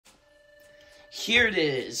here it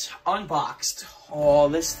is, unboxed. Oh,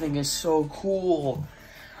 this thing is so cool.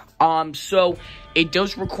 So it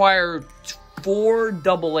does require 4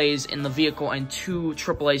 AA's in the vehicle and 2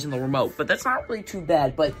 AA's in the remote, but that's not really too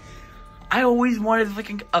bad. But I always wanted like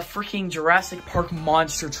a freaking Jurassic Park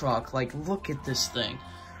monster truck. Like, look at this thing.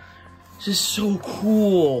 This is so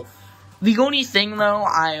cool. The only thing though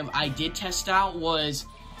I did test out was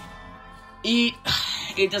it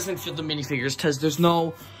doesn't fit the minifigures because there's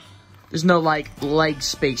no like leg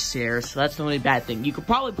space there, so that's the only bad thing. You could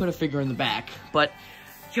probably put a figure in the back, but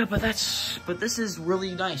yeah, but this is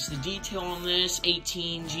really nice. The detail on this,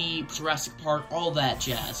 18G, Jurassic Park, all that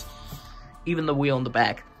jazz. Even the wheel in the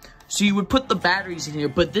back. So you would put the batteries in here,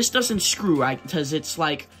 but this doesn't screw, because it's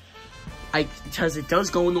like, because it does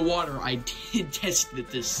go in the water. I did test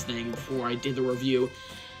this thing before I did the review.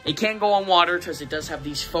 It can go on water, because it does have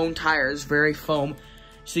these foam tires, very foam.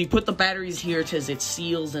 So you put the batteries here, because it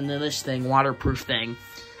seals into this thing, waterproof thing.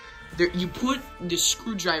 There, you put the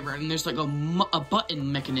screwdriver, and there's like a button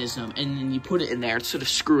mechanism, and then you put it in there instead of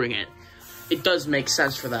screwing it. It does make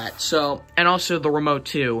sense for that. So, and also the remote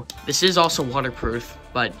too. This is also waterproof,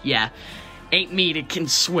 but yeah, ain't me that can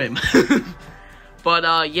swim.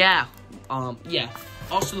 But yeah.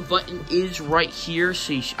 Also the button is right here,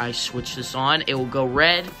 so I switch this on. It will go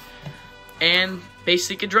red, and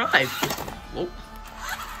basically drive. Whoa.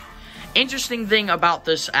 Interesting thing about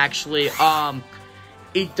this actually,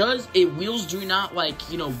 wheels do not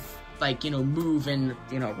move in,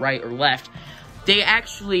 right or left. They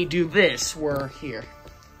actually do this, one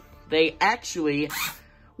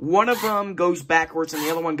of them goes backwards and the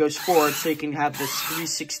other one goes forward, so you can have this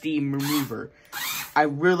 360 maneuver. I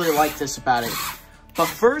really like this about it. But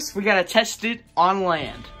first, we gotta test it on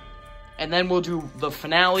land. And then we'll do the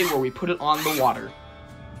finale where we put it on the water.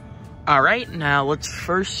 Alright, now let's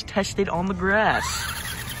first test it on the grass.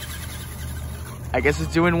 I guess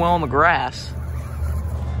it's doing well on the grass.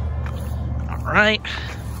 Alright.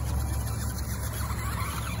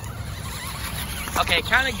 Okay, it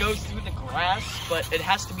kind of goes through the grass, but it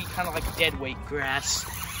has to be kind of like dead weight grass.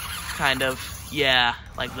 Kind of, yeah,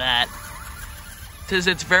 like that. Because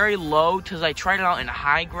it's very low, because I tried it out in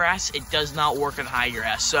high grass, it does not work in high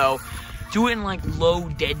grass. So, do it in like low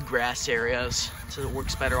dead grass areas, so it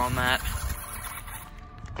works better on that.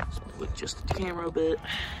 With just the camera a bit.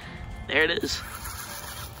 There it is.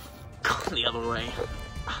 Go the other way.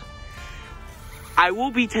 I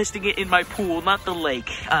will be testing it in my pool, not the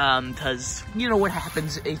lake, because you know what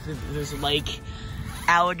happens if there's a lake,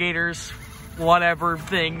 alligators, whatever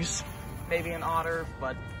things, maybe an otter,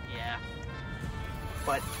 but yeah.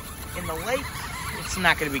 But in the lake, it's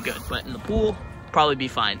not going to be good, but in the pool, probably be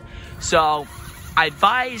fine. So, I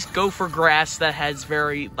advise go for grass that has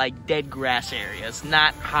very, like, dead grass areas,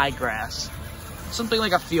 not high grass. Something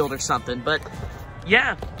like a field or something, but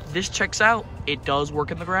yeah, this checks out. It does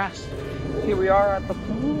work in the grass. Here we are at the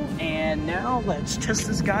pool, and now let's test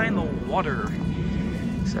this guy in the water.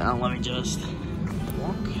 So let me just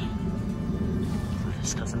walk.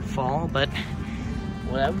 This doesn't fall, but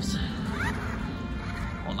whatevs.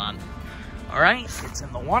 Hold on. Alright, it's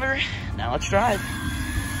in the water. Now let's drive.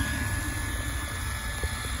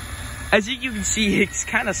 As you can see, it's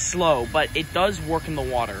kind of slow, but it does work in the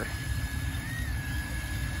water.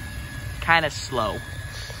 Kind of slow.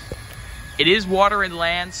 It is water and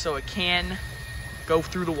land, so it can go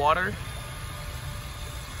through the water.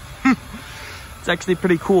 It's actually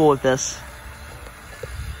pretty cool with this.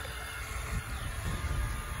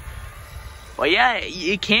 Well, yeah,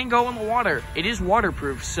 it can go in the water. It is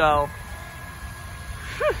waterproof, so...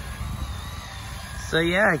 So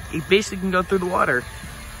yeah, it basically can go through the water.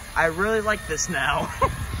 I really like this now.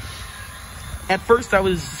 At first I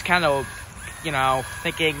was kind of,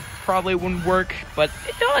 thinking probably wouldn't work, but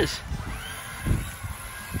it does.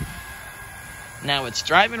 Now it's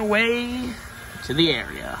driving away to the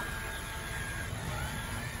area.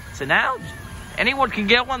 So now, anyone can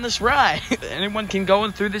get on this ride. Anyone can go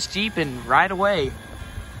in through this Jeep and ride away.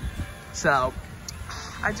 So,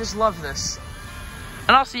 I just love this.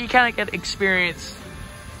 And also, you kind of get to experience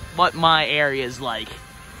what my area is like.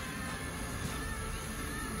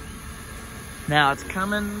 Now it's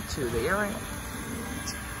coming to the area.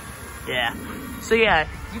 Yeah. So yeah,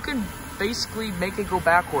 you can basically make it go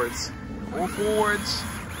backwards. Go forwards,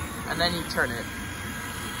 and then you turn it.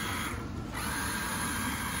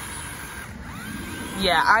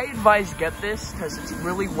 Yeah, I advise get this, because it's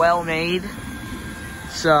really well made.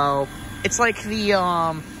 So, it's like the,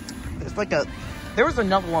 there was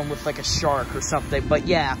another one with like a shark or something, but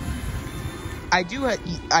yeah. I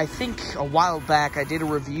think a while back I did a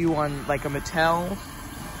review on like a Mattel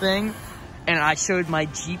thing, and I showed my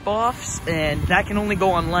Jeep offs, and that can only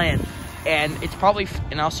go on land. And it's probably,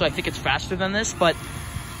 and also I think it's faster than this, but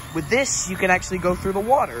with this, you can actually go through the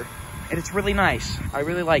water. And it's really nice. I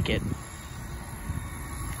really like it.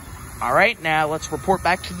 All right, now let's report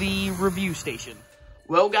back to the review station.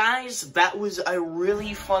 Well, guys, that was a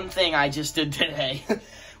really fun thing I just did today.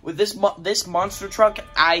 With this monster truck,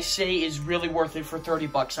 I say is really worth it for 30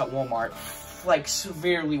 bucks at Walmart. Like,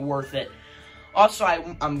 severely worth it. Also,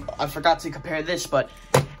 I forgot to compare this, but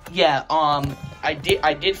yeah, I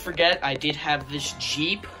did forget I did have this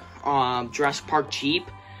Jeep, Jurassic Park Jeep.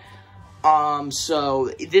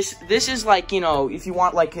 So this is like, you know, if you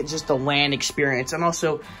want like just a land experience, and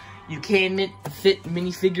also you can fit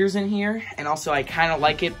minifigures in here, and also I kind of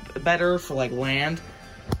like it better for like land.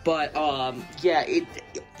 But yeah,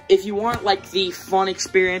 if you want like the fun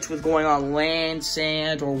experience with going on land,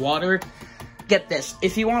 sand, or water, get this.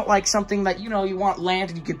 If you want like something that, you know, you want land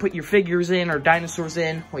and you can put your figures in or dinosaurs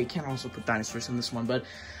in, well, you can't also put dinosaurs in this one, but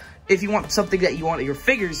if you want something that you want your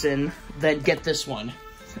figures in, then get this one.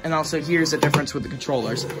 And also, here's the difference with the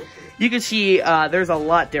controllers. You can see there's a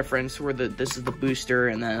lot difference where this is the booster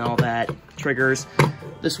and then all that triggers.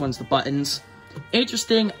 This one's the buttons.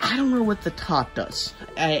 Interesting. I don't know what the top does.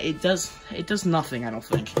 It does nothing, I don't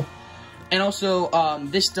think. And also,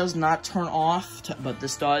 this does not turn off, but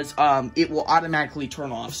this does. It will automatically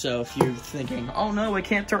turn off. So if you're thinking, oh no, it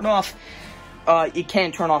can't turn off, it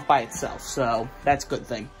can turn off by itself. So that's a good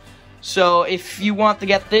thing. So if you want to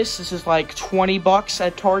get this is like 20 bucks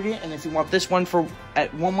at Target, and if you want this one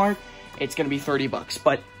at Walmart, it's gonna be 30 bucks.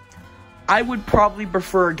 But I would probably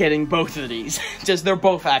prefer getting both of these, just they're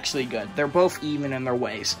both actually good. They're both even in their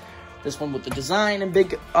ways. This one with the design and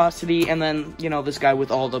bigosity, and then, you know, this guy with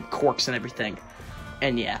all the corks and everything.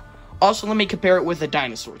 And yeah. Also, let me compare it with a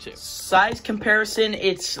dinosaur too. Size comparison,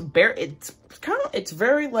 it's very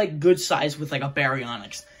like good size with like a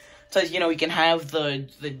Baryonyx. So, you know, you can have the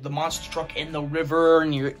monster truck in the river,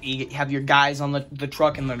 and you have your guys on the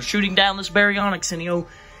truck, and they're shooting down this Baryonyx, and, you know,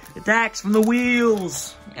 attacks from the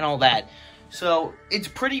wheels, and all that. So, it's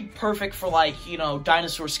pretty perfect for, like, you know,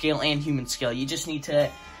 dinosaur scale and human scale. You just need to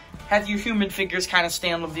have your human figures kind of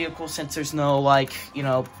stay on the vehicle, since there's no, like, you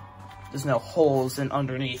know, there's no holes and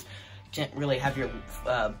underneath. You can't really have your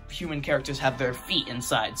human characters have their feet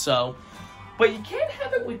inside, so. But you can't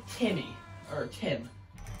have it with Tim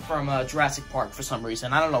from Jurassic Park for some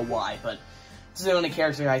reason. I don't know why, but this is the only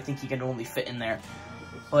character I think he can only fit in there.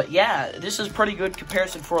 But yeah, this is pretty good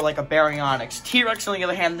comparison for like a Baryonyx. T-Rex, on the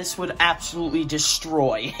other hand, this would absolutely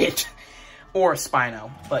destroy it. Or Spino,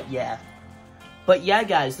 but yeah. But yeah,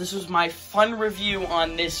 guys, this was my fun review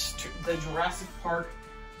on the Jurassic Park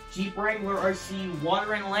Jeep Wrangler RC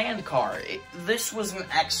water and land car. This was an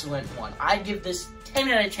excellent one. I give this 10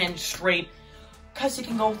 out of 10 straight, because it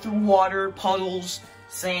can go through water, puddles,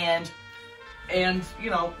 sand, and, you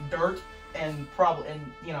know, dirt, and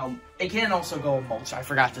you know, it can also go in mulch. I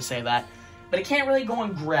forgot to say that. But it can't really go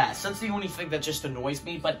in grass. That's the only thing that just annoys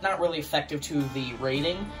me, but not really effective to the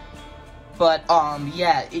rating. But,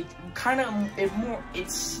 yeah, it's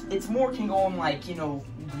more can go in, like, you know,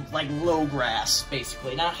 like low grass,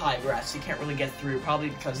 basically, not high grass. You can't really get through, probably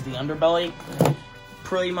because of the underbelly,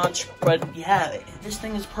 pretty much. But, yeah, this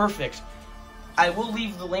thing is perfect. I will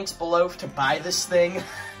leave the links below to buy this thing,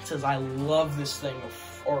 because I love this thing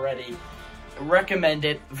already. I recommend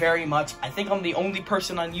it very much. I think I'm the only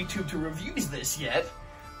person on YouTube to reviews this yet,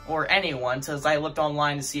 or anyone, since I looked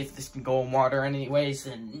online to see if this can go in water anyways,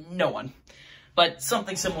 and no one. But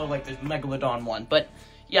something similar like the Megalodon one. But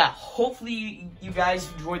yeah, hopefully you guys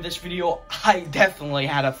enjoyed this video. I definitely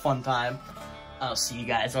had a fun time. I'll see you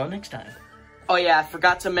guys all next time. Oh yeah, I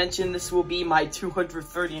forgot to mention this will be my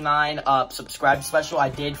 239 subscribe special. I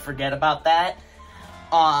did forget about that.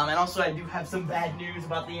 And also I do have some bad news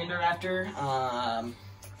about the Indoraptor.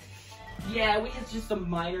 Yeah, it's just some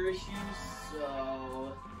minor issues,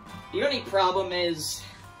 so the only problem is,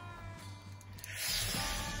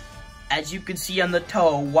 as you can see on the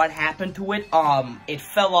toe, what happened to it, it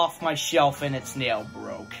fell off my shelf and its nail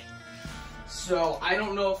broke. So I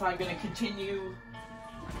don't know if I'm gonna continue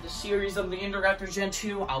the series of the Indoraptor Gen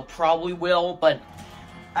 2, I'll probably will, but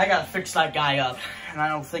I gotta fix that guy up, and I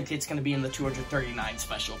don't think it's gonna be in the 239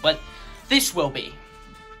 special, but this will be.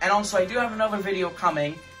 And also, I do have another video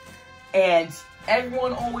coming, and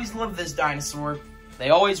everyone always loved this dinosaur. They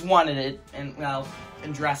always wanted it, and well,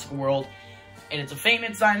 in Jurassic World, and it's a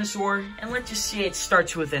famous dinosaur, and let's just say it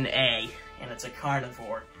starts with an A, and it's a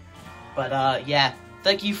carnivore. But, yeah,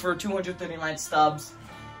 thank you for 239 subs.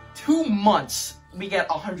 2 months. We get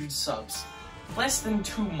 100 subs. Less than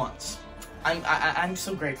 2 months. I'm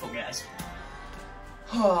so grateful, guys.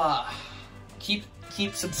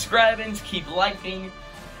 keep subscribing, keep liking,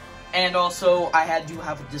 and also I do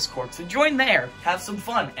have a Discord, so join there, have some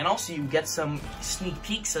fun, and also you get some sneak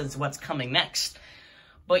peeks as what's coming next.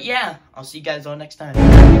 But yeah, I'll see you guys all next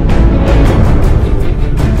time.